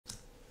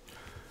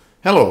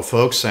Hello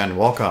folks and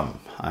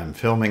welcome. I'm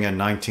filming in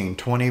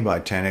 1920 by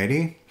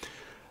 1080.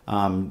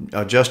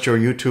 Adjust your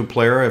YouTube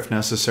player if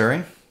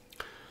necessary.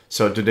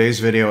 So today's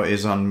video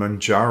is on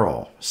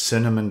Manjaro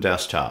Cinnamon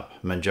Desktop.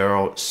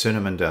 Manjaro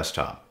Cinnamon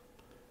Desktop.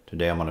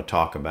 Today I'm going to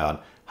talk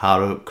about how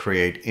to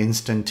create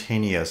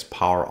instantaneous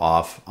power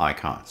off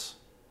icons.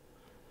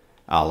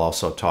 I'll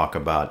also talk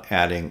about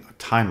adding a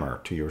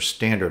timer to your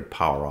standard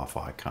power off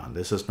icon.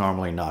 This is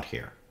normally not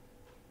here.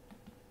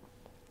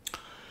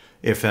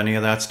 If any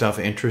of that stuff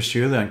interests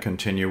you, then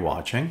continue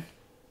watching.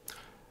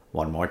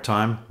 One more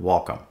time,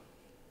 welcome.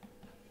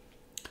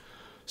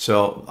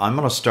 So I'm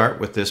going to start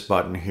with this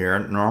button here.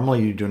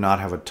 Normally you do not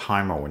have a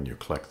timer when you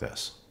click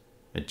this.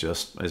 It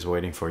just is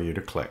waiting for you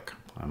to click.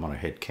 I'm going to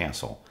hit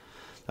cancel.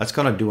 That's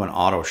going to do an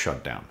auto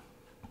shutdown.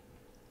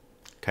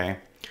 Okay.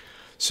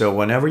 So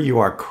whenever you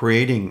are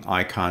creating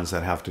icons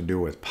that have to do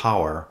with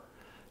power,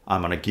 I'm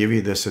going to give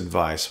you this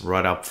advice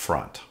right up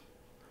front.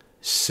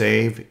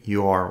 Save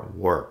your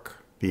work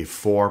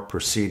before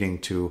proceeding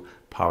to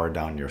power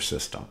down your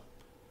system.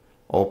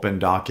 Open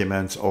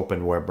documents,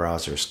 open web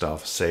browser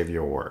stuff, save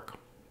your work.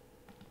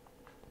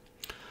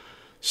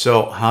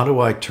 So how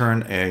do I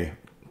turn a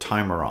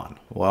timer on?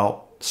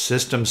 Well,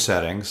 system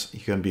settings,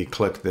 you can be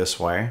clicked this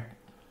way,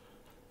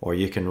 or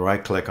you can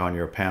right click on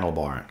your panel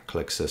bar and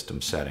click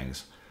system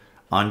settings.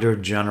 Under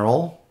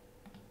general,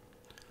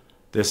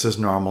 this is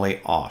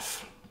normally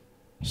off.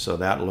 So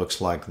that looks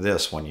like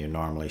this when you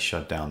normally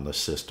shut down the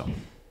system.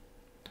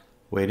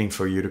 Waiting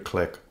for you to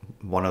click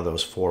one of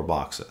those four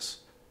boxes.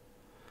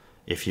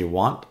 If you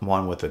want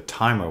one with a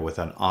timer with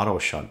an auto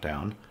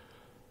shutdown,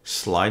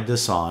 slide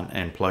this on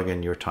and plug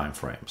in your time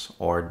frames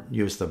or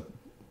use the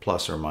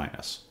plus or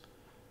minus.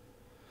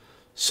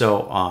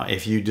 So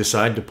if you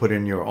decide to put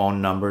in your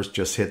own numbers,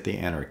 just hit the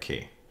enter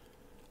key.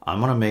 I'm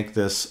going to make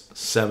this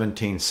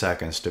 17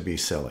 seconds to be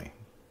silly.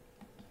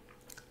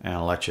 And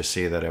I'll let you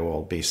see that it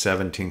will be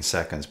 17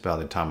 seconds by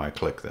the time I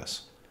click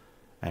this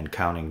and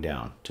counting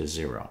down to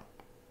 0.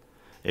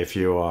 If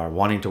you are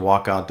wanting to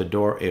walk out the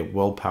door, it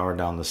will power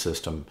down the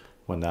system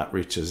when that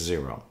reaches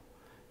 0.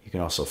 You can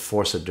also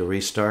force it to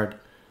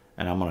restart,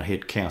 and I'm going to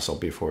hit cancel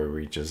before it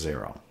reaches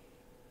 0.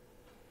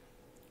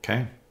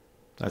 Okay,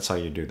 that's how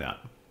you do that.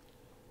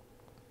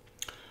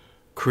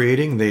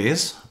 Creating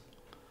these,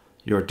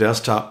 your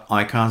desktop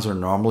icons are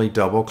normally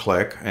double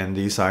click, and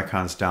these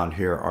icons down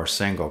here are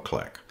single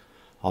click.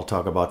 I'll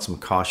talk about some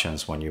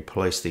cautions when you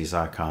place these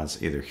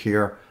icons either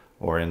here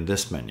or in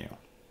this menu.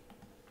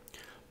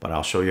 But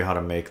I'll show you how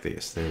to make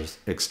these. They're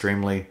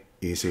extremely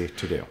easy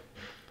to do.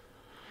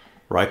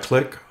 Right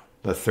click,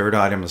 the third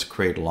item is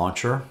create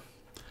launcher.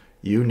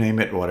 You name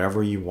it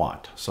whatever you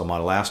want. So my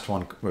last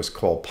one was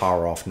called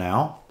power off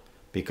now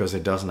because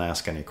it doesn't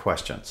ask any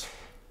questions.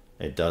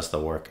 It does the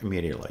work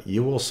immediately.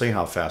 You will see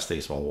how fast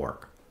these will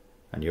work.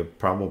 And you'll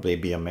probably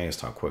be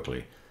amazed how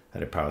quickly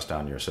that it powers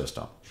down your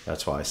system.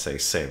 That's why I say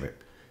save it.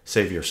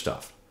 Save your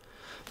stuff.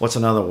 What's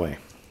another way?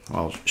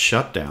 Well,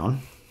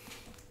 shutdown.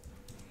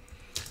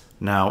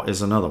 Now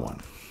is another one.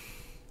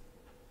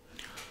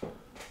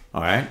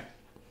 All right.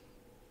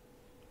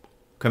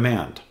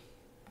 Command.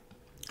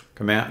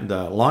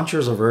 The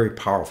launchers are very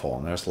powerful,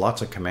 and there's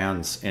lots of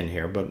commands in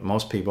here, but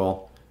most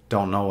people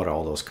don't know what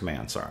all those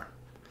commands are.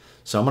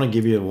 So I'm going to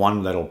give you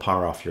one that'll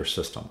power off your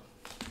system.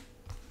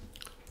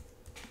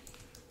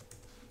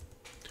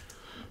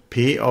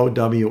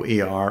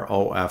 POWEROFF,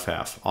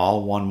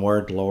 all one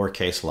word,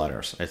 lowercase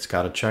letters. It's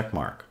got a check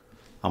mark.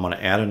 I'm going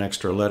to add an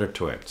extra letter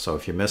to it. So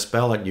if you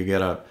misspell it, you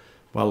get a,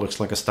 well, it looks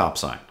like a stop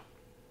sign.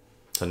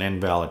 It's an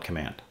invalid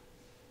command.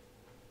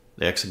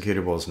 The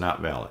executable is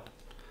not valid.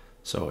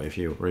 So if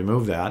you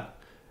remove that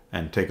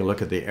and take a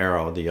look at the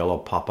arrow, the yellow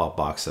pop-up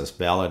box says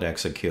valid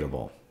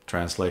executable.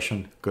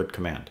 Translation, good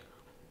command.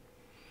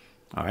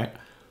 All right.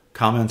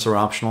 Comments are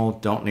optional.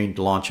 Don't need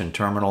to launch in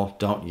terminal.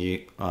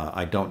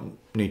 I don't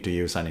need to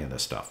use any of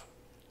this stuff.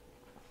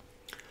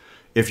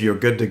 If you're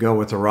good to go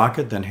with the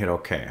rocket, then hit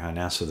OK and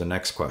answer the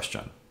next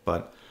question.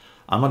 But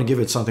I'm going to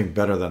give it something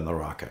better than the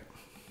rocket.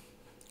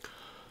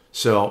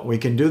 So we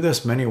can do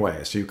this many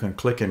ways. You can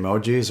click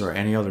emojis or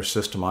any other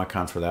system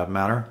icon for that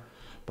matter.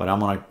 But I'm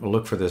going to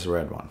look for this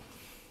red one.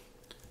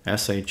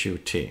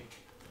 SHUT.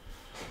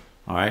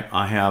 All right,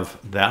 I have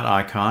that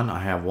icon. I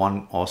have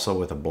one also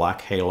with a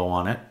black halo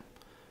on it.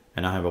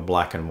 And I have a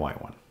black and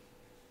white one.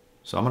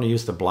 So I'm going to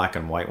use the black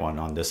and white one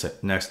on this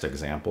next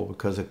example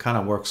because it kind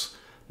of works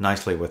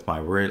nicely with my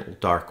real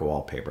dark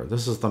wallpaper.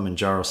 This is the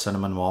Manjaro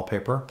Cinnamon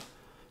wallpaper.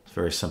 It's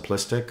very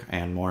simplistic,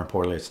 and more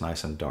importantly, it's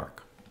nice and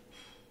dark.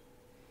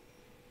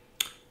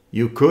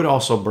 You could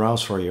also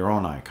browse for your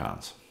own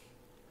icons.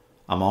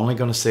 I'm only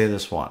going to say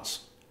this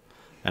once.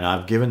 And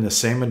I've given the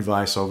same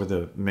advice over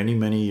the many,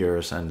 many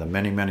years and the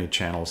many, many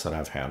channels that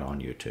I've had on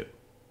YouTube.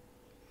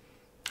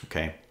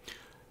 Okay.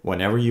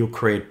 Whenever you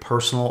create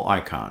personal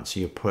icons,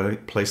 you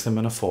place them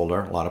in a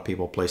folder. A lot of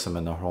people place them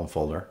in their home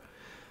folder.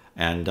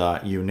 And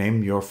you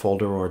name your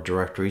folder or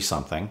directory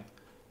something.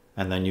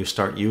 And then you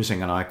start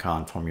using an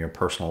icon from your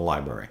personal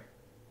library.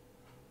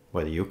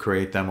 Whether you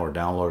create them or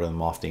download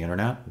them off the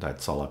internet,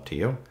 that's all up to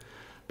you.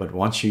 But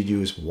once you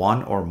use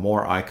one or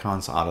more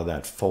icons out of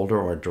that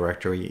folder or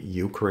directory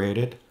you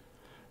created,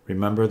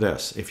 remember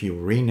this: if you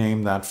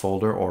rename that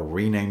folder or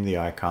rename the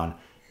icon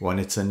when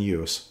it's in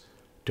use,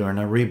 during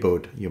a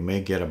reboot, you may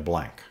get a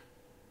blank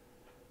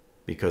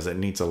because it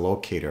needs a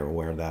locator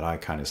where that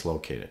icon is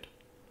located.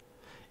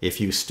 If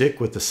you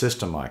stick with the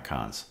system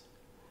icons,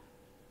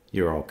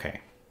 you're okay.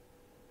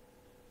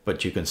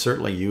 But you can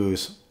certainly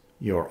use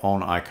your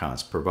own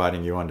icons,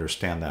 providing you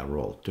understand that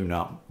rule. Do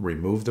not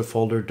remove the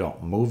folder,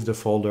 don't move the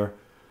folder,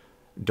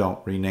 don't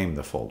rename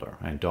the folder,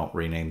 and don't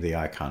rename the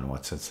icon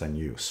once it's in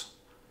use.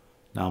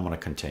 Now I'm going to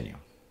continue.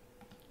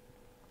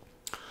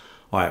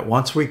 All right,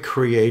 once we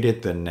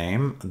created the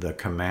name, the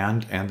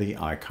command, and the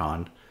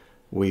icon,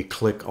 we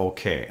click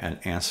OK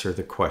and answer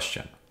the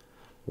question.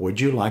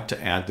 Would you like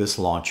to add this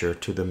launcher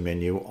to the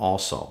menu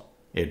also?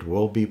 It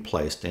will be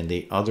placed in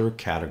the other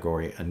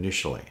category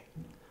initially.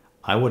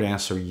 I would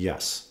answer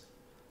yes,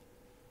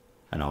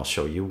 and I'll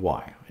show you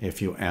why.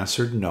 If you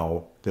answered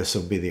no, this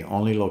will be the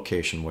only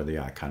location where the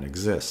icon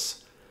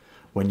exists.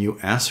 When you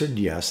answered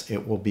yes,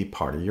 it will be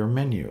part of your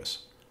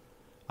menus.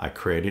 I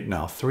created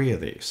now 3 of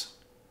these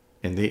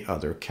in the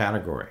other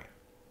category.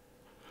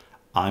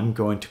 I'm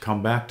going to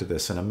come back to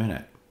this in a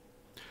minute.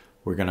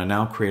 We're going to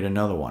now create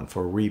another one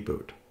for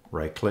reboot.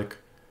 Right click,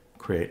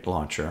 create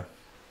launcher.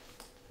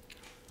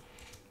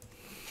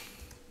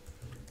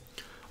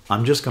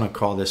 I'm just going to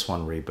call this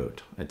one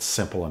reboot. It's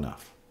simple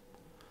enough.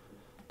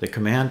 The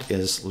command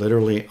is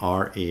literally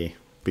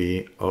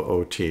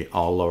REBOOT,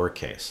 all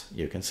lowercase.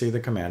 You can see the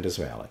command is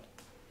valid.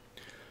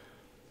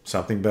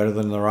 Something better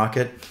than the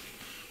rocket?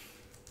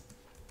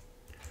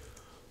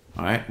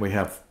 All right, we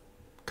have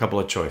a couple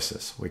of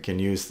choices. We can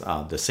use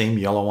the same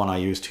yellow one I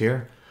used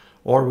here,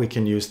 or we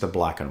can use the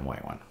black and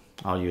white one.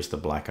 I'll use the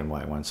black and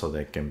white one so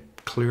they can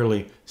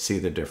clearly see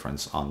the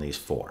difference on these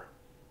 4.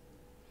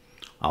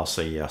 I'll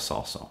say yes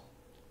also.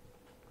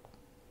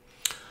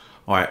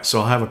 All right,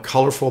 so I have a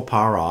colorful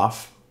power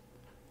off,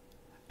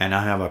 and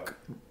I have a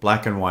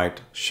black and white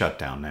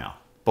shutdown now.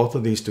 Both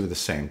of these do the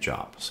same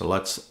job. So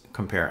let's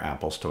compare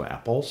apples to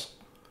apples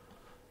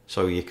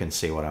so you can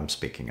see what I'm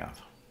speaking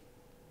of.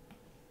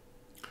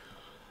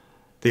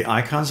 The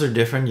icons are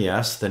different,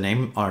 yes, the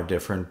name are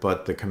different,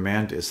 but the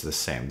command is the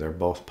same. They're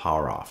both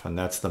power off, and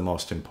that's the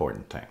most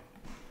important thing.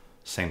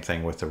 Same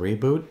thing with the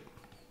reboot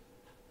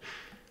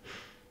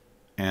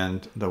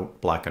and the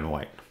black and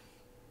white.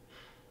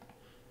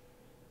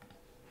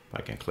 If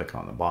I can click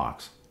on the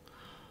box.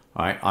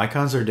 All right,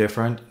 icons are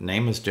different,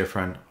 name is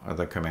different, or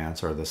the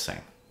commands are the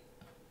same.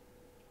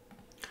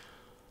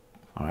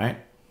 All right,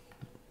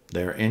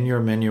 they're in your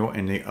menu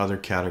in the other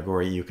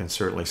category. You can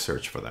certainly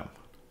search for them.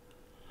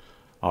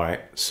 All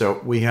right,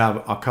 so we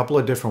have a couple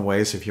of different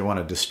ways if you want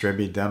to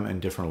distribute them in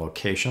different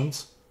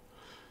locations.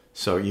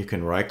 So you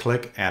can right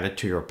click, add it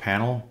to your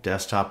panel,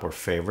 desktop, or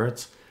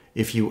favorites.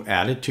 If you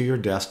add it to your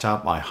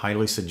desktop, I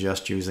highly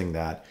suggest using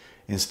that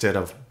instead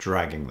of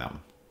dragging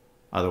them.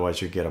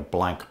 Otherwise you get a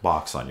blank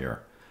box on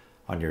your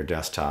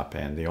desktop,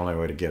 and the only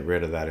way to get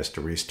rid of that is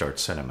to restart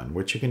Cinnamon,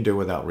 which you can do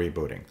without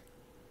rebooting.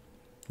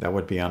 That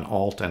would be on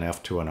Alt and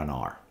F2 and an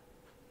R.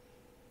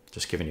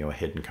 Just giving you a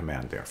hidden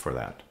command there for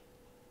that.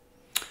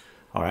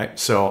 All right,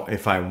 so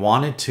if I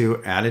wanted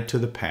to add it to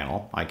the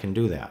panel, I can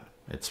do that.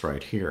 It's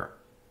right here.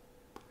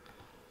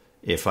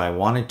 If I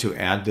wanted to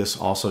add this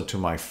also to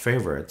my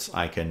favorites,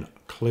 I can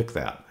click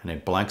that, and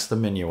it blanks the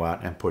menu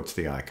out and puts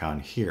the icon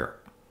here.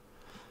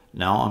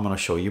 Now I'm going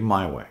to show you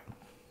my way.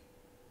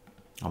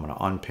 I'm going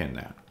to unpin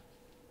that.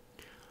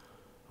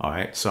 All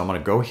right, so I'm going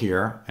to go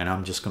here, and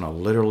I'm just going to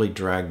literally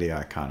drag the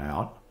icon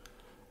out,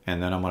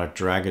 and then I'm going to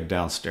drag it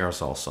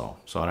downstairs also,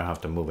 so I don't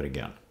have to move it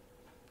again,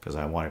 because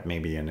I want it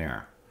maybe in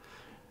there.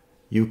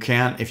 You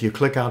can, if you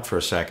click out for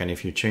a second,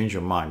 if you change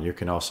your mind, you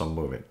can also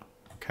move it,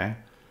 okay?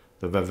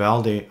 The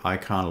Vivaldi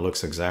icon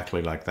looks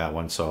exactly like that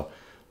one, so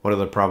what are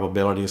the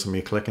probabilities of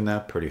me clicking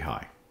that? Pretty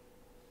high.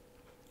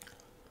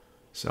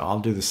 So I'll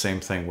do the same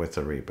thing with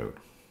the reboot.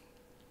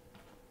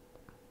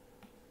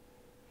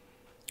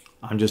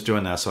 I'm just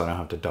doing that so I don't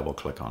have to double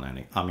click on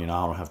any. I mean,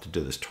 I don't have to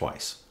do this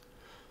twice.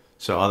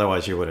 So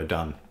otherwise you would have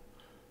done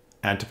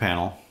add to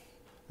panel,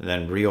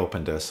 then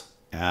reopen this,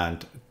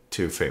 and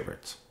to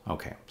favorites.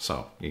 Okay,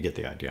 so you get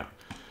the idea.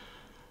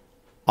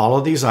 All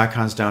of these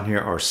icons down here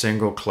are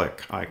single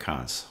click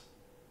icons.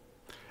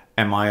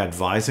 Am I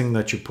advising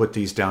that you put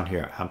these down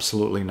here?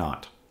 Absolutely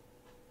not.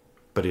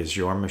 But it's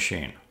your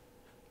machine.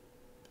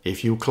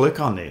 If you click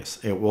on these,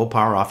 it will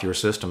power off your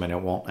system and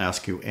it won't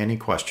ask you any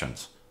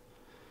questions.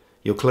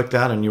 You'll click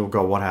that and you'll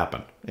go, what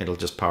happened? It'll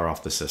just power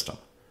off the system.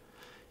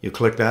 You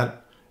click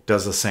that,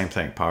 does the same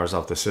thing, powers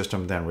off the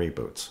system, then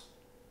reboots.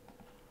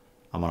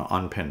 I'm going to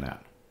unpin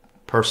that.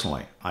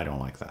 Personally, I don't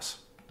like this.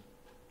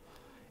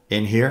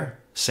 In here,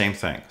 same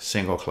thing,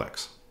 single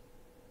clicks.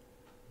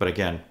 But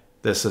again,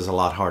 this is a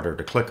lot harder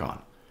to click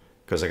on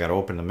because I got to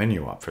open the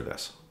menu up for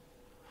this.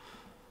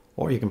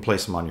 Or you can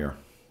place them on your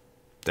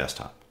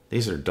desktop.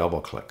 These are double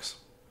clicks.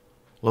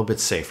 A little bit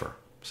safer.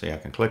 See, I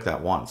can click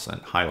that once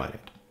and highlight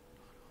it.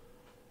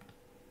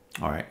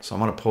 All right, so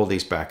I'm going to pull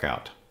these back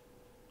out.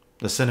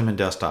 The Cinnamon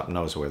desktop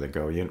knows where they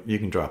go. You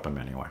can drop them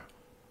anywhere.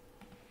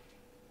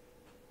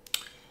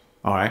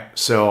 All right,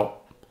 so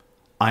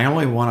I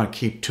only want to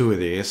keep 2 of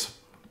these.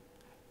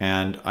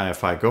 And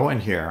if I go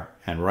in here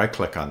and right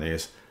click on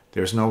these,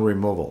 there's no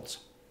removals.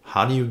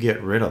 How do you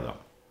get rid of them?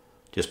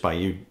 Just by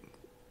you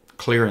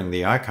clearing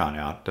the icon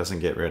out doesn't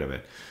get rid of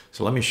it.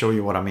 So let me show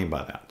you what I mean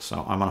by that.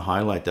 So I'm going to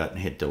highlight that and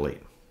hit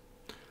delete.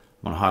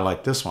 I'm going to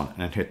highlight this one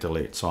and hit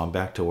delete. So I'm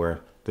back to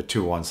where the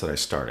 2 ones that I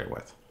started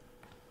with.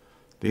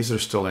 These are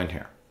still in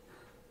here.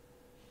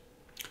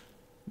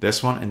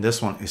 This one and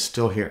this one is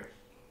still here.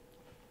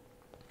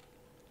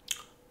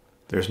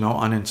 There's no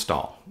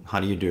uninstall. How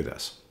do you do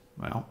this?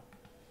 Well,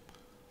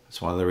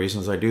 that's one of the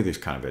reasons I do these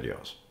kind of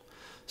videos.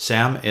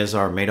 Sam is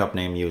our made-up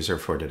name user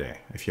for today.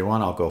 If you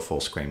want, I'll go full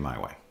screen my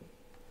way.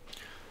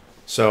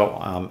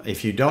 So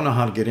if you don't know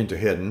how to get into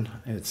hidden,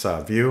 it's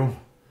View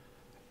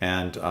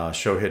and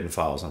Show Hidden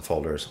Files and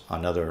Folders.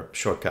 Another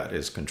shortcut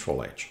is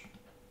Control-H.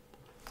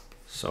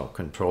 So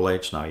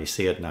Control-H, now you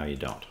see it, now you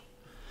don't.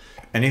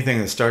 Anything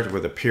that starts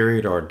with a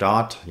period or a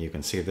dot, you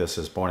can see this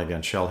is Born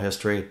Again Shell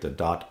History, the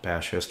dot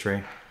bash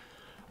history.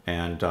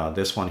 And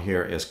this one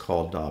here is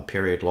called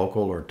period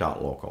local or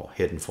dot local,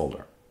 hidden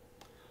folder.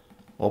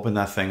 Open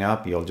that thing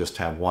up, you'll just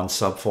have one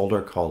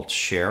subfolder called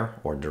share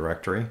or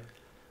directory.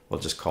 We'll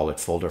just call it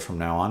folder from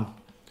now on.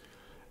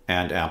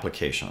 And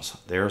applications.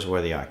 There's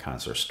where the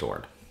icons are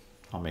stored.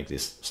 I'll make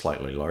these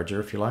slightly larger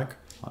if you like.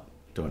 I'm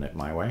doing it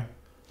my way.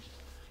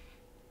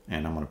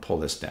 And I'm going to pull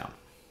this down.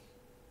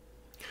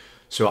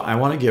 So I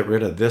want to get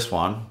rid of this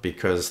one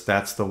because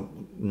that's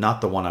not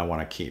the one I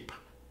want to keep.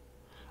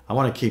 I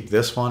want to keep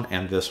this one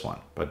and this one,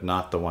 but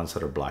not the ones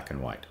that are black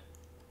and white.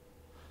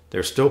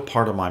 They're still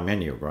part of my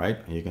menu, right?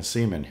 You can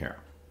see them in here.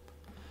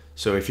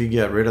 So if you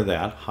get rid of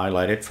that,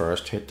 highlight it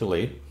first, hit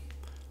delete.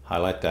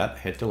 Highlight that,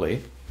 hit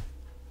delete.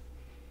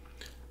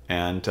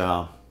 And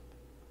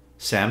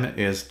Sam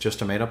is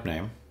just a made-up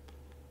name.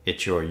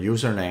 It's your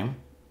username,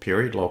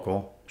 period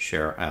local,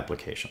 share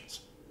applications.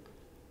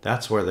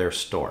 That's where they're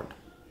stored.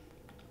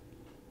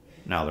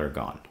 Now they're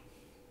gone.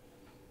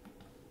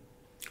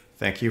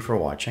 Thank you for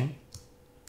watching.